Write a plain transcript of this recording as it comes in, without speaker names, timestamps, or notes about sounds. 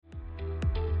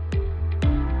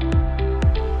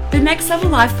The Next Level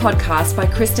Life podcast by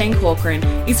Christine Corcoran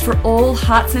is for all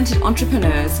heart-centered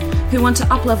entrepreneurs who want to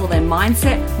uplevel their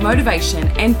mindset, motivation,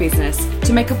 and business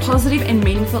to make a positive and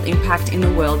meaningful impact in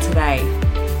the world today.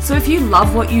 So if you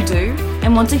love what you do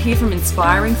and want to hear from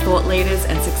inspiring thought leaders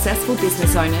and successful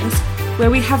business owners,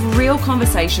 where we have real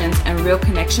conversations and real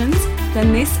connections,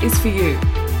 then this is for you.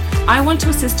 I want to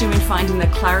assist you in finding the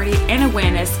clarity and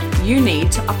awareness you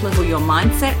need to uplevel your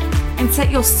mindset and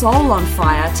set your soul on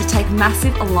fire to take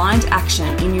massive aligned action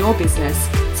in your business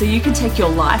so you can take your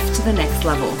life to the next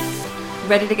level.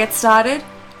 Ready to get started?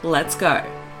 Let's go.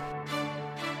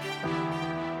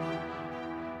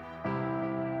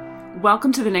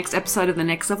 Welcome to the next episode of the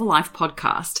Next Level Life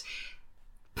podcast.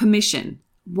 Permission.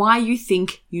 Why you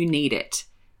think you need it.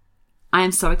 I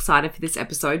am so excited for this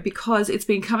episode because it's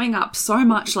been coming up so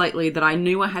much lately that I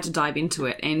knew I had to dive into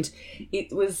it. And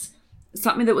it was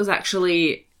something that was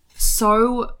actually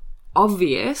so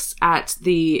obvious at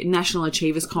the National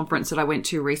Achievers Conference that I went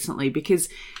to recently, because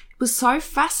it was so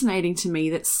fascinating to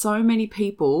me that so many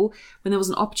people, when there was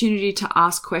an opportunity to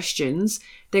ask questions,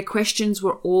 their questions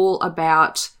were all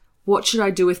about, what should I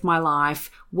do with my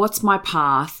life? What's my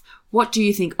path? What do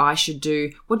you think I should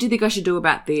do? What do you think I should do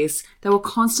about this? They were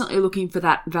constantly looking for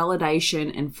that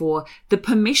validation and for the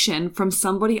permission from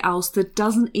somebody else that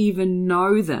doesn't even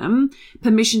know them,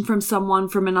 permission from someone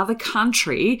from another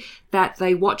country that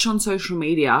they watch on social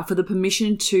media, for the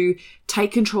permission to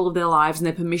take control of their lives and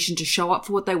their permission to show up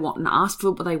for what they want and ask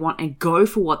for what they want and go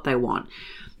for what they want.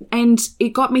 And it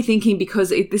got me thinking,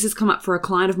 because this has come up for a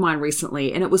client of mine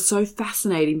recently, and it was so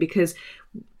fascinating because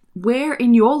where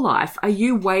in your life are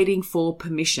you waiting for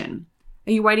permission?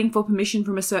 Are you waiting for permission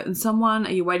from a certain someone?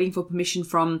 Are you waiting for permission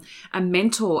from a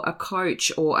mentor, a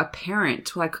coach, or a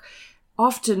parent? Like,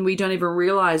 often we don't even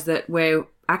realize that we're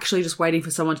actually just waiting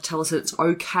for someone to tell us that it's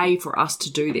okay for us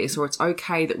to do this, or it's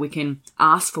okay that we can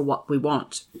ask for what we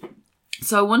want.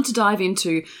 So I want to dive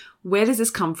into, where does this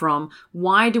come from?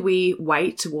 Why do we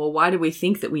wait, or why do we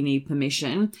think that we need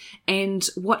permission? And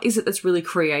what is it that's really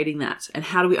creating that? And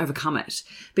how do we overcome it?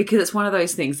 Because it's one of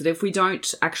those things that if we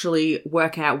don't actually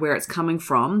work out where it's coming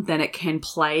from, then it can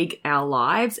plague our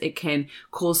lives. It can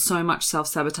cause so much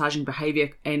self-sabotaging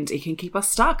behavior, and it can keep us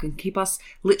stuck and keep us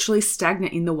literally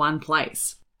stagnant in the one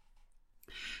place.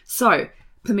 So,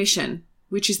 permission,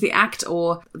 which is the act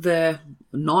or the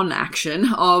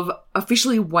non-action of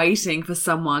officially waiting for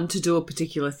someone to do a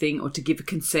particular thing or to give a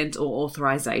consent or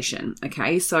authorization.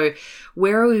 Okay, so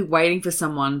where are we waiting for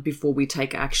someone before we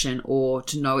take action, or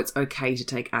to know it's okay to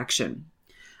take action?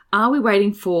 Are we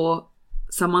waiting for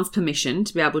someone's permission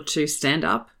to be able to stand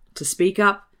up, to speak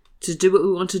up, to do what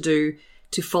we want to do,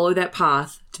 to follow that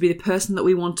path, to be the person that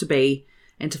we want to be,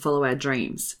 and to follow our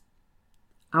dreams?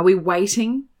 Are we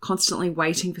waiting, constantly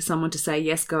waiting for someone to say,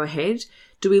 yes, go ahead?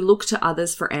 Do we look to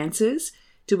others for answers?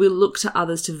 Do we look to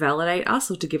others to validate us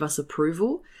or to give us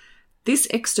approval? This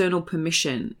external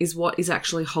permission is what is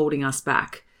actually holding us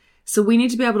back. So we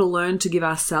need to be able to learn to give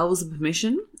ourselves the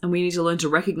permission, and we need to learn to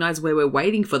recognize where we're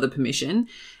waiting for the permission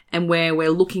and where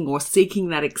we're looking or seeking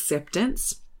that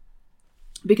acceptance,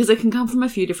 because it can come from a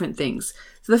few different things.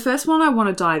 So the first one I want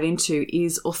to dive into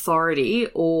is authority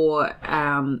or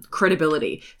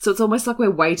credibility. So it's almost like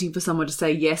we're waiting for someone to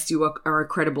say, yes, you are a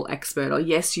credible expert, or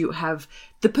yes, you have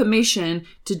the permission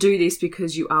to do this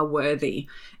because you are worthy.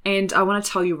 And I want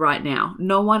to tell you right now,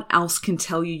 no one else can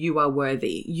tell you you are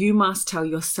worthy. You must tell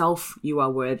yourself you are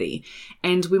worthy.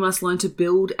 And we must learn to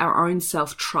build our own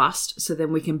self-trust so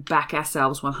then we can back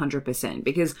ourselves 100%,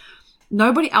 because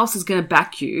nobody else is going to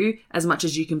back you as much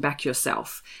as you can back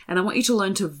yourself. And I want you to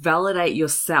learn to validate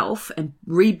yourself and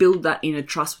rebuild that inner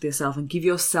trust with yourself and give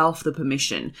yourself the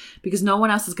permission, because no one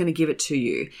else is going to give it to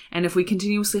you. And if we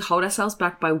continuously hold ourselves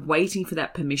back by waiting for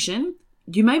that permission,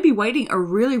 you may be waiting a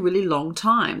really, really long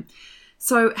time.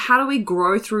 So how do we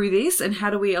grow through this, and how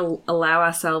do we allow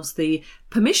ourselves the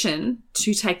permission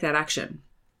to take that action?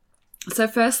 So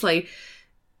firstly,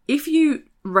 if you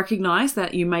recognize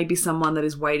that you may be someone that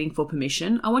is waiting for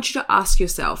permission, I want you to ask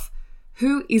yourself,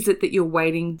 who is it that you're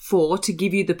waiting for to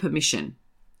give you the permission?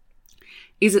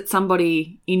 Is it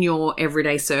somebody in your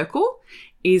everyday circle?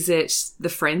 Is it the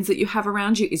friends that you have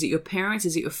around you? Is it your parents?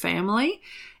 Is it your family?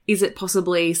 Is it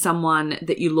possibly someone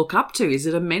that you look up to? Is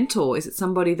it a mentor? Is it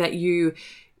somebody that you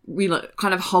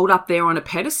kind of hold up there on a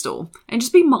pedestal? And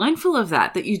just be mindful of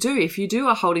that you do. If you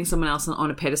are holding someone else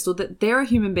on a pedestal, that they're a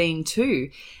human being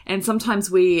too. And sometimes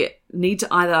we need to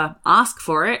either ask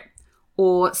for it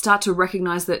or start to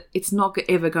recognize that it's not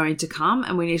ever going to come,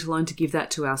 and we need to learn to give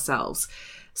that to ourselves.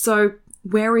 So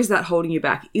where is that holding you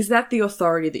back? Is that the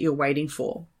authority that you're waiting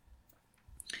for?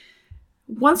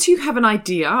 Once you have an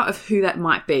idea of who that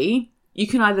might be, you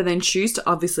can either then choose to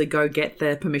obviously go get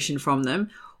the permission from them,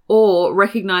 or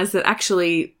recognize that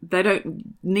actually they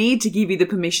don't need to give you the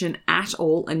permission at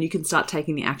all, and you can start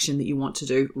taking the action that you want to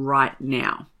do right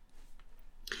now.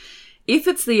 If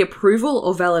it's the approval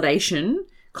or validation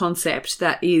concept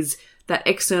that is that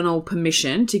external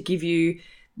permission to give you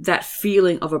that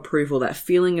feeling of approval, that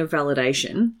feeling of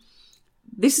validation,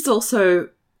 this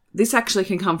actually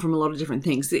can come from a lot of different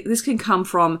things. This can come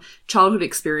from childhood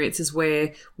experiences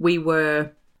where we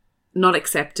were not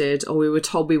accepted, or we were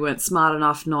told we weren't smart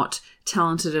enough, not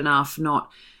talented enough,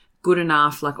 not good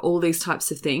enough, like all these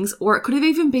types of things. Or it could have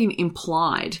even been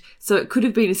implied. So it could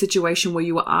have been a situation where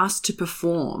you were asked to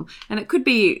perform, and it could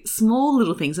be small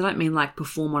little things. I don't mean like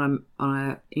perform on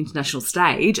an international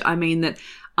stage. I mean that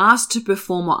asked to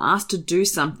perform or asked to do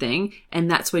something,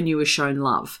 and that's when you were shown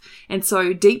love. And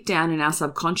so deep down in our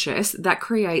subconscious, that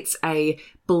creates a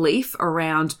belief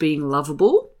around being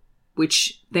lovable,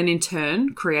 which then in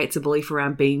turn creates a belief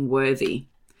around being worthy.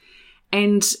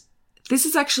 And this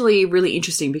is actually really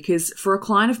interesting because for a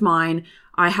client of mine,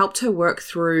 I helped her work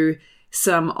through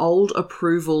some old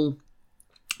approval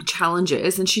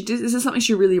challenges, and this is something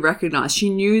she really recognized. She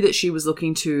knew that she was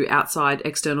looking to outside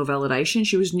external validation.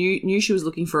 She knew she was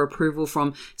looking for approval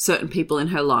from certain people in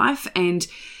her life, and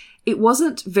it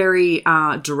wasn't very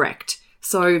direct.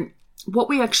 So what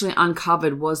we actually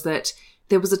uncovered was that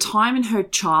there was a time in her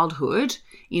childhood,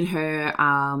 in her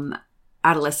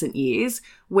adolescent years,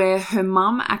 where her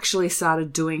mum actually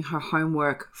started doing her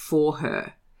homework for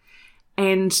her.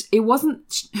 And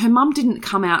her mum didn't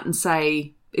come out and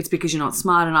say, it's because you're not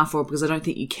smart enough or because I don't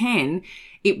think you can.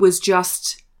 It was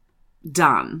just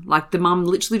done. Like the mum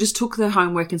literally just took the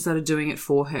homework and started doing it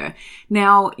for her.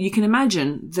 Now, you can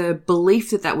imagine the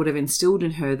belief that would have instilled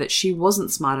in her that she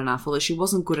wasn't smart enough or that she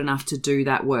wasn't good enough to do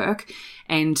that work.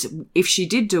 And if she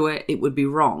did do it, it would be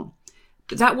wrong.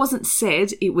 But that wasn't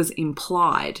said, it was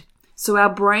implied. So our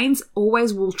brains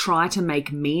always will try to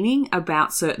make meaning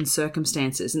about certain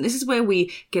circumstances. And this is where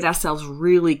we get ourselves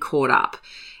really caught up.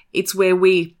 It's where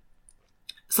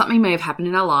something may have happened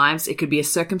in our lives. It could be a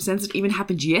circumstance that even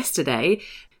happened yesterday.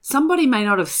 Somebody may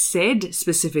not have said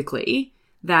specifically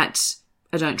that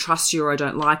I don't trust you or I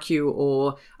don't like you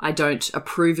or I don't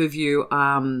approve of you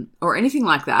or anything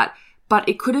like that. But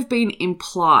it could have been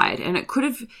implied, and it could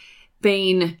have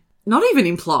been not even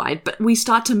implied, but we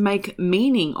start to make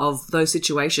meaning of those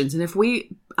situations. And if we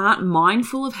aren't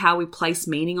mindful of how we place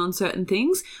meaning on certain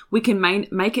things, we can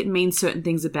make it mean certain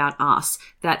things about us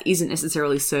that isn't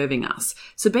necessarily serving us.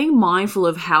 So being mindful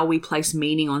of how we place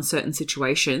meaning on certain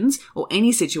situations or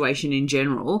any situation in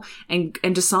general, and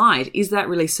decide, is that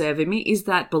really serving me? Is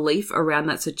that belief around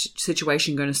that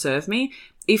situation going to serve me?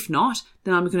 If not,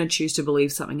 then I'm going to choose to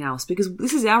believe something else, because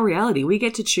this is our reality. We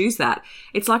get to choose that.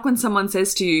 It's like when someone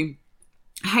says to you,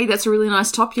 hey, that's a really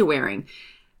nice top you're wearing.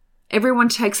 Everyone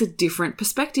takes a different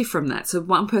perspective from that. So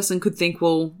one person could think,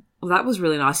 well, that was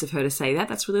really nice of her to say that.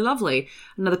 That's really lovely.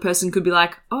 Another person could be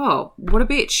like, oh, what a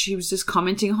bitch. She was just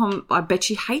commenting on, I bet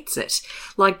she hates it.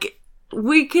 Like,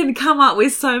 we can come up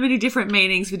with so many different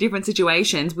meanings for different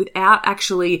situations without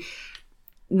actually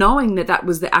knowing that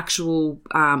was the actual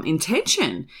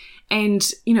intention. And,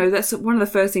 that's one of the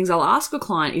first things I'll ask a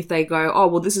client if they go, oh,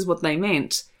 well, this is what they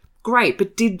meant. Great,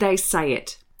 but did they say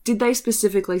it? Did they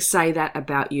specifically say that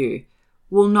about you?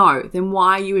 Well, no. Then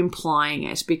why are you implying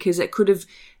it? Because it could have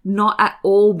not at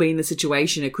all been the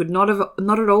situation. It could not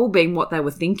at all been what they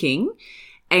were thinking.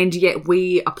 And yet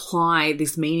we apply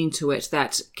this meaning to it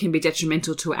that can be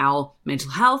detrimental to our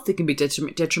mental health. It can be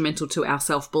detrimental to our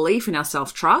self-belief and our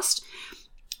self-trust.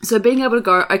 So being able to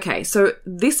go, okay, so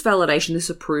this validation,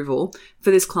 this approval for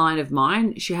this client of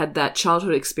mine, she had that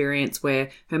childhood experience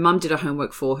where her mum did her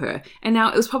homework for her. And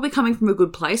now it was probably coming from a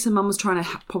good place. Her mum was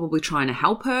probably trying to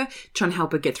help her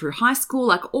get through high school,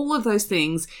 like all of those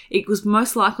things. It was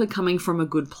most likely coming from a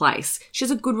good place. She has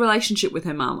a good relationship with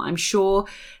her mum. I'm sure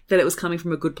that it was coming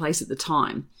from a good place at the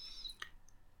time.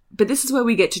 But this is where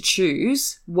we get to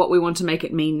choose what we want to make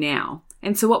it mean now.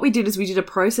 And so what we did is we did a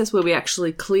process where we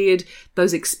actually cleared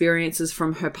those experiences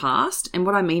from her past. And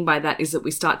what I mean by that is that we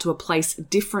start to place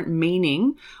different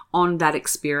meaning on that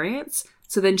experience,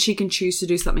 so then she can choose to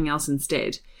do something else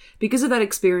instead. Because of that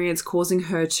experience causing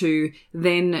her to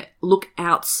then look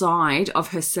outside of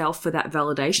herself for that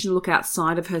validation, look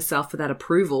outside of herself for that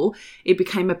approval, it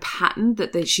became a pattern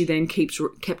that she then kept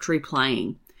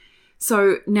replaying.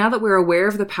 So now that we're aware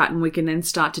of the pattern, we can then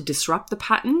start to disrupt the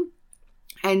pattern.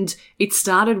 And it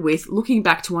started with looking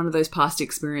back to one of those past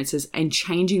experiences and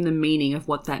changing the meaning of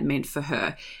what that meant for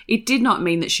her. It did not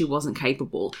mean that she wasn't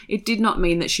capable. It did not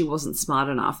mean that she wasn't smart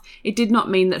enough. It did not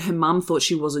mean that her mum thought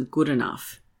she wasn't good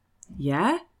enough.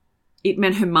 Yeah? it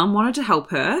meant her mum wanted to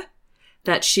help her,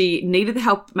 that she needed the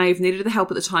help, may have needed the help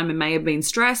at the time and may have been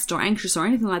stressed or anxious or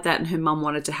anything like that, and her mum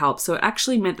wanted to help. So it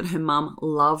actually meant that her mum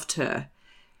loved her.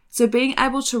 So being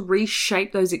able to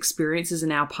reshape those experiences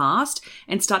in our past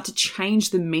and start to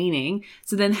change the meaning,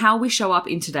 so then how we show up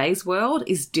in today's world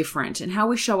is different, and how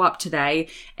we show up today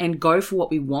and go for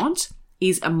what we want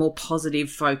is a more positive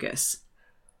focus.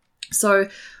 So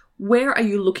where are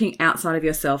you looking outside of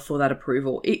yourself for that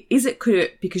approval? Is it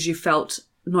because you felt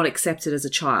not accepted as a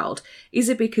child? Is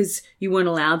it because you weren't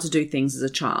allowed to do things as a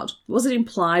child? Was it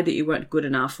implied that you weren't good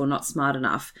enough or not smart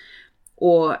enough?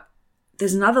 Or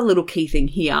there's another little key thing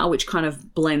here which kind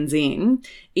of blends in,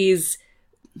 is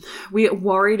we're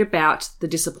worried about the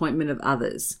disappointment of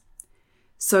others.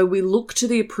 So we look to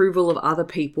the approval of other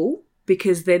people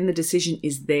because then the decision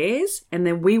is theirs, and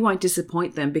then we won't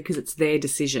disappoint them because it's their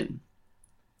decision.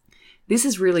 This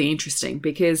is really interesting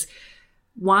because,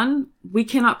 one, we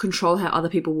cannot control how other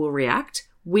people will react.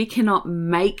 We cannot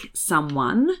make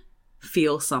someone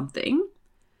feel something.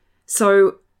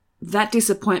 So that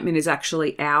disappointment is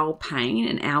actually our pain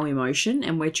and our emotion,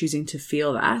 and we're choosing to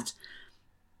feel that.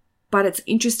 But it's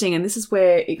interesting, and this is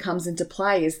where it comes into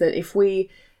play, is that if we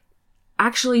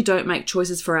actually don't make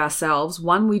choices for ourselves,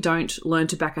 one, we don't learn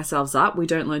to back ourselves up, we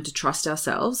don't learn to trust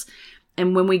ourselves.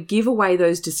 And when we give away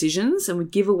those decisions and we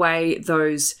give away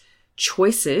those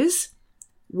choices,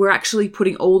 we're actually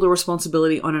putting all the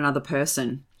responsibility on another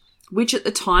person, which at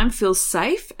the time feels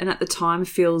safe and at the time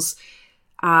feels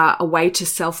a way to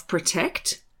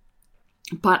self-protect.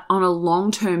 But on a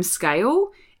long-term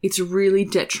scale, it's really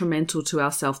detrimental to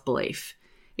our self-belief.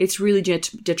 It's really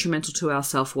detrimental to our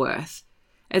self-worth.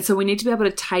 And so we need to be able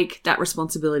to take that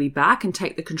responsibility back and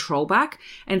take the control back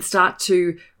and start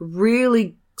to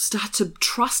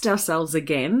trust ourselves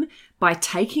again by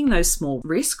taking those small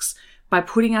risks, by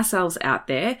putting ourselves out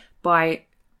there, by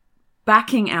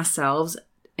backing ourselves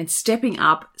and stepping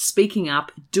up, speaking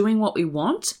up, doing what we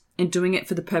want, and doing it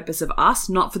for the purpose of us,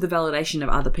 not for the validation of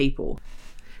other people.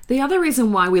 The other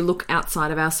reason why we look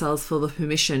outside of ourselves for the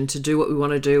permission to do what we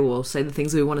want to do or say the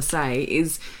things we want to say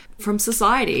is from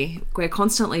society. We're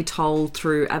constantly told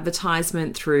through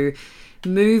advertisement, through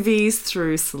movies,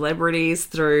 through celebrities,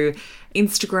 through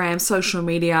Instagram, social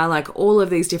media, like all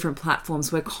of these different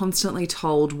platforms, we're constantly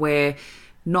told we're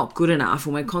not good enough,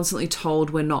 and we're constantly told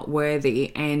we're not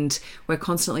worthy, and we're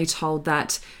constantly told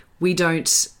that we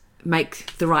don't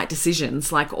make the right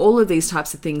decisions, like all of these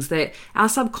types of things, that our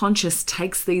subconscious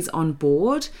takes these on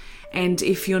board, and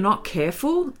if you're not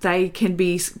careful, they can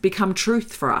become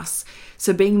truth for us.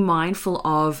 So being mindful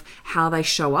of how they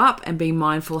show up and being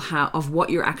mindful of what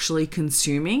you're actually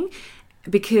consuming,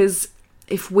 because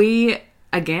if we,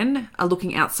 again, are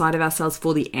looking outside of ourselves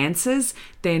for the answers,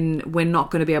 then we're not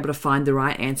going to be able to find the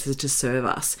right answers to serve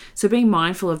us. So being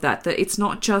mindful of that it's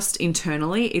not just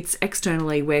internally, it's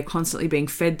externally. We're constantly being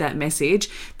fed that message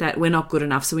that we're not good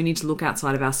enough. So we need to look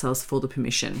outside of ourselves for the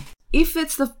permission. If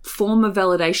it's the form of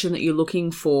validation that you're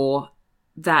looking for,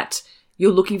 that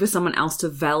you're looking for someone else to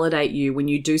validate you when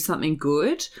you do something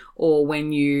good, or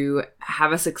when you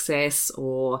have a success,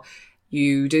 or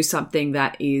you do something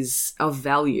that is of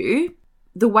value,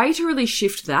 the way to really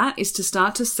shift that is to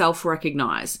start to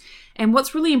self-recognize. And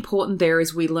what's really important there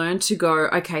is we learn to go,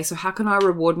 okay, so how can I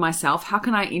reward myself? How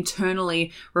can I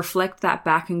internally reflect that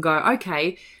back and go,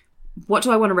 okay, what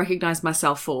do I want to recognize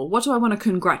myself for? What do I want to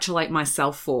congratulate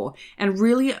myself for? And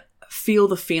really feel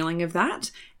the feeling of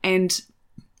that. And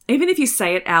even if you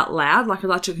say it out loud, like I'd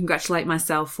like to congratulate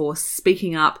myself for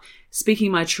speaking up,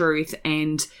 speaking my truth,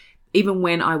 and even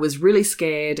when I was really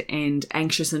scared and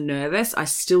anxious and nervous, I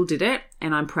still did it,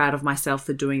 and I'm proud of myself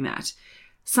for doing that.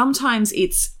 Sometimes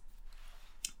it's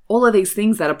all of these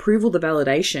things, that approval, the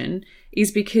validation,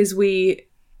 is because we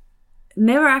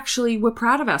never actually were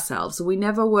proud of ourselves. We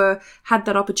never had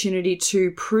that opportunity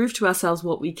to prove to ourselves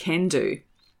what we can do.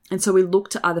 And so we look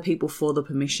to other people for the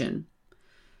permission.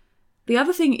 The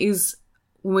other thing is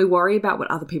when we worry about what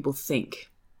other people think.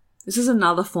 This is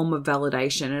another form of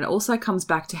validation, and it also comes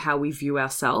back to how we view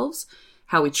ourselves,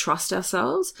 how we trust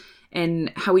ourselves,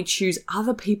 and how we choose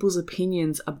other people's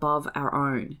opinions above our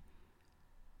own.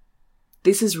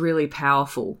 This is really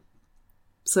powerful.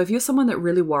 So if you're someone that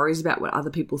really worries about what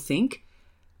other people think,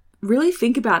 really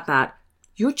think about that.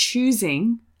 You're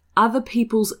choosing other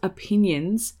people's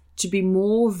opinions to be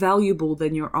more valuable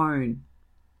than your own.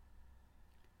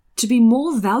 To be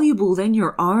more valuable than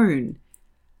your own.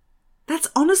 That's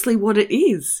honestly what it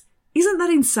is. Isn't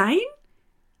that insane?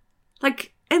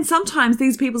 And sometimes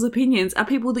these people's opinions are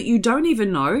people that you don't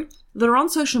even know, that are on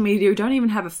social media, who don't even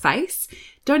have a face,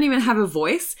 don't even have a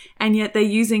voice, and yet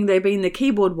they're being the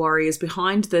keyboard warriors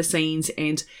behind the scenes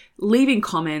and leaving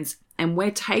comments, and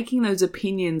we're taking those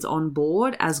opinions on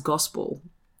board as gospel.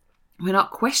 We're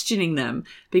not questioning them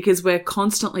because we're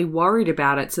constantly worried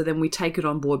about it, so then we take it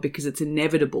on board because it's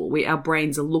inevitable. Our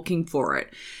brains are looking for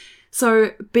it.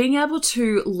 So being able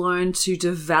to learn to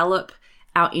develop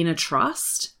our inner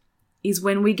trust is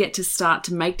when we get to start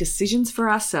to make decisions for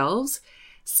ourselves,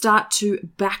 start to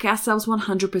back ourselves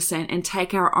 100% and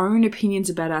take our own opinions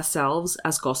about ourselves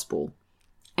as gospel.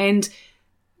 And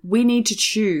we need to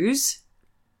choose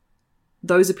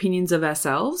those opinions of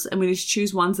ourselves, and we need to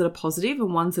choose ones that are positive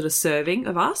and ones that are serving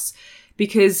of us,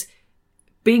 because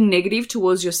being negative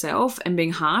towards yourself and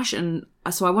being harsh, and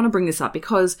so I want to bring this up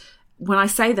because when I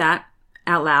say that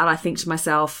out loud, I think to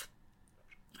myself,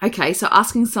 okay, so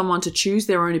asking someone to choose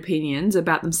their own opinions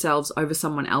about themselves over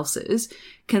someone else's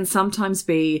can sometimes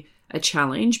be a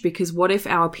challenge, because what if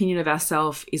our opinion of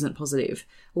ourselves isn't positive?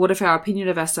 What if our opinion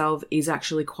of ourselves is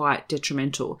actually quite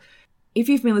detrimental? If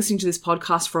you've been listening to this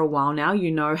podcast for a while now,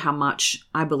 you know how much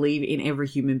I believe in every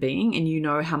human being, and you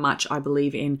know how much I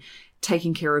believe in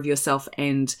taking care of yourself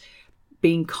and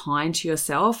being kind to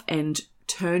yourself and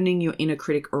turning your inner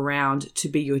critic around to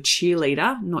be your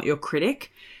cheerleader, not your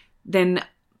critic. Then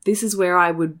this is where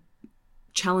I would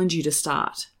challenge you to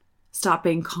start. Start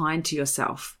being kind to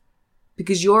yourself,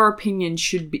 because your opinion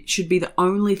should be the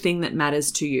only thing that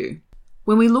matters to you.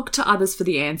 When we look to others for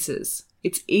the answers,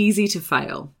 it's easy to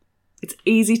fail. It's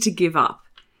easy to give up.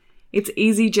 It's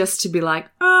easy just to be like,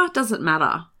 it doesn't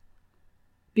matter,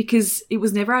 because it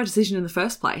was never our decision in the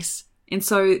first place. And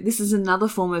so this is another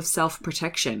form of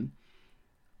self-protection.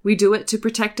 We do it to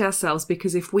protect ourselves,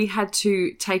 because if we had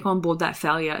to take on board that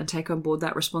failure and take on board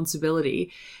that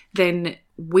responsibility, then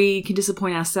we can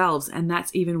disappoint ourselves, and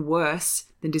that's even worse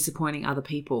than disappointing other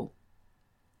people.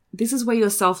 This is where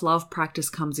your self-love practice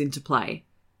comes into play.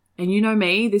 And you know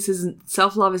me,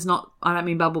 self-love is not, I don't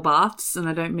mean bubble baths, and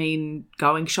I don't mean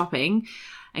going shopping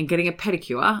and getting a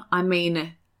pedicure. I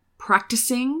mean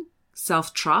practicing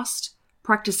self-trust,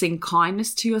 practicing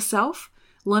kindness to yourself,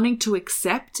 learning to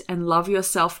accept and love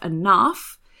yourself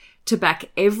enough to back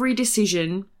every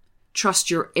decision, trust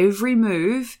your every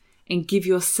move, and give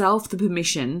yourself the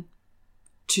permission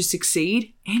to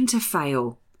succeed and to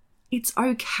fail. It's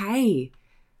okay.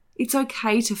 It's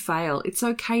okay to fail. It's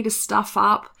okay to stuff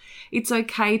up. It's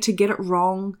okay to get it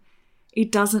wrong.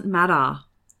 It doesn't matter.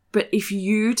 But if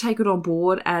you take it on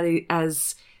board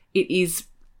as it is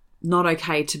not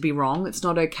okay to be wrong, it's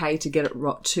not okay to get it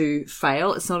to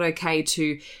fail, it's not okay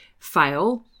to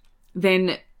fail,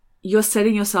 then you're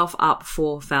setting yourself up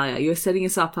for failure. You're setting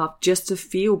yourself up just to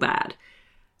feel bad.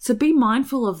 So be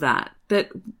mindful of that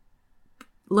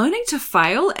learning to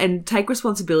fail and take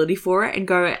responsibility for it and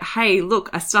go, hey, look,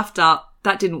 I stuffed up.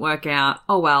 That didn't work out.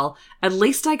 Oh, well, at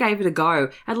least I gave it a go.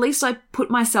 At least I put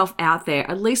myself out there.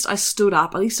 At least I stood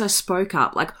up. At least I spoke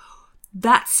up. Like,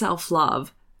 that's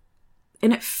self-love.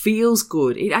 And it feels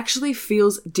good. It actually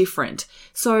feels different.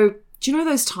 So do you know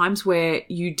those times where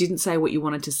you didn't say what you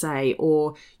wanted to say,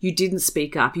 or you didn't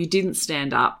speak up, you didn't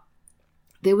stand up?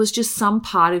 There was just some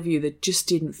part of you that just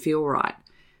didn't feel right.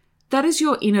 That is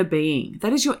your inner being.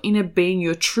 That is your inner being,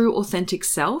 your true authentic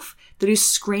self that is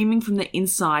screaming from the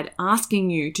inside, asking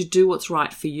you to do what's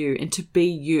right for you and to be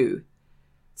you.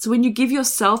 So when you give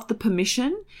yourself the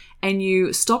permission and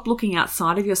you stop looking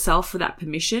outside of yourself for that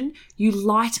permission, you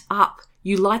light up.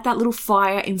 You light that little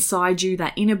fire inside you,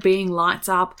 that inner being lights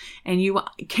up, and you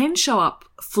can show up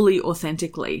fully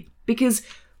authentically. Because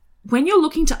when you're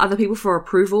looking to other people for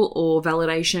approval or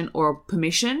validation or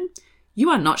permission, you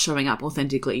are not showing up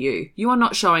authentically you. You are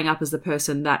not showing up as the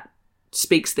person that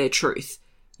speaks their truth.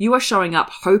 You are showing up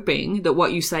hoping that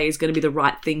what you say is going to be the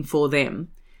right thing for them.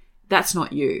 That's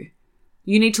not you.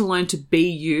 You need to learn to be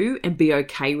you and be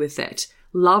okay with it.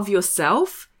 Love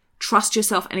yourself, trust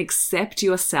yourself, and accept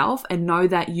yourself, and know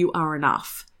that you are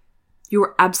enough. You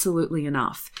are absolutely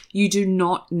enough. You do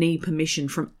not need permission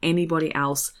from anybody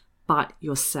else but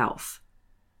yourself.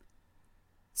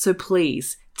 So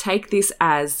please take this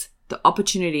as the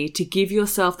opportunity to give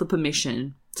yourself the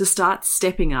permission to start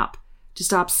stepping up, to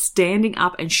start standing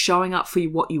up and showing up for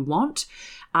what you want,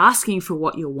 asking for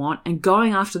what you want, and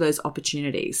going after those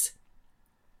opportunities.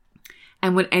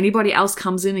 And when anybody else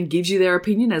comes in and gives you their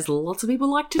opinion, as lots of people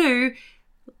like to do,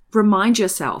 remind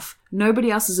yourself,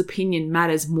 nobody else's opinion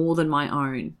matters more than my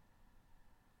own.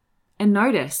 And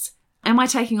notice, am I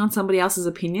taking on somebody else's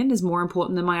opinion as more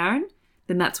important than my own?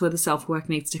 Then that's where the self-work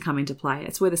needs to come into play.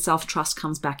 It's where the self-trust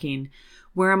comes back in.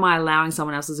 Where am I allowing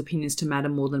someone else's opinions to matter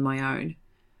more than my own?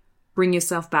 Bring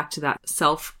yourself back to that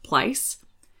self place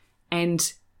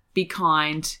and be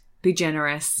kind, be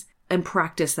generous, and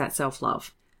practice that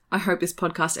self-love. I hope this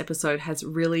podcast episode has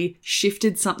really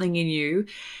shifted something in you.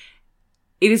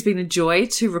 It has been a joy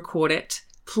to record it.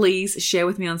 Please share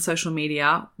with me on social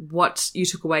media what you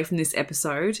took away from this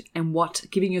episode and what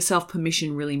giving yourself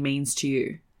permission really means to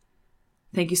you.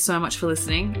 Thank you so much for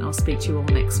listening, and I'll speak to you all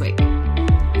next week.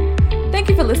 Thank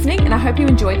you for listening, and I hope you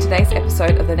enjoyed today's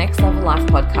episode of the Next Level Life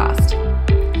podcast.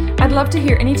 I'd love to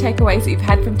hear any takeaways that you've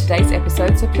had from today's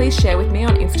episode, so please share with me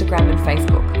on Instagram and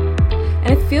Facebook.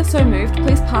 And if you feel so moved,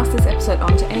 please pass this episode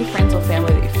on to any friends or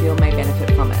family that you feel may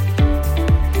benefit from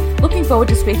it. Looking forward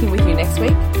to speaking with you next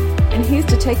week, and here's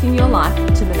to taking your life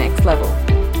to the next level.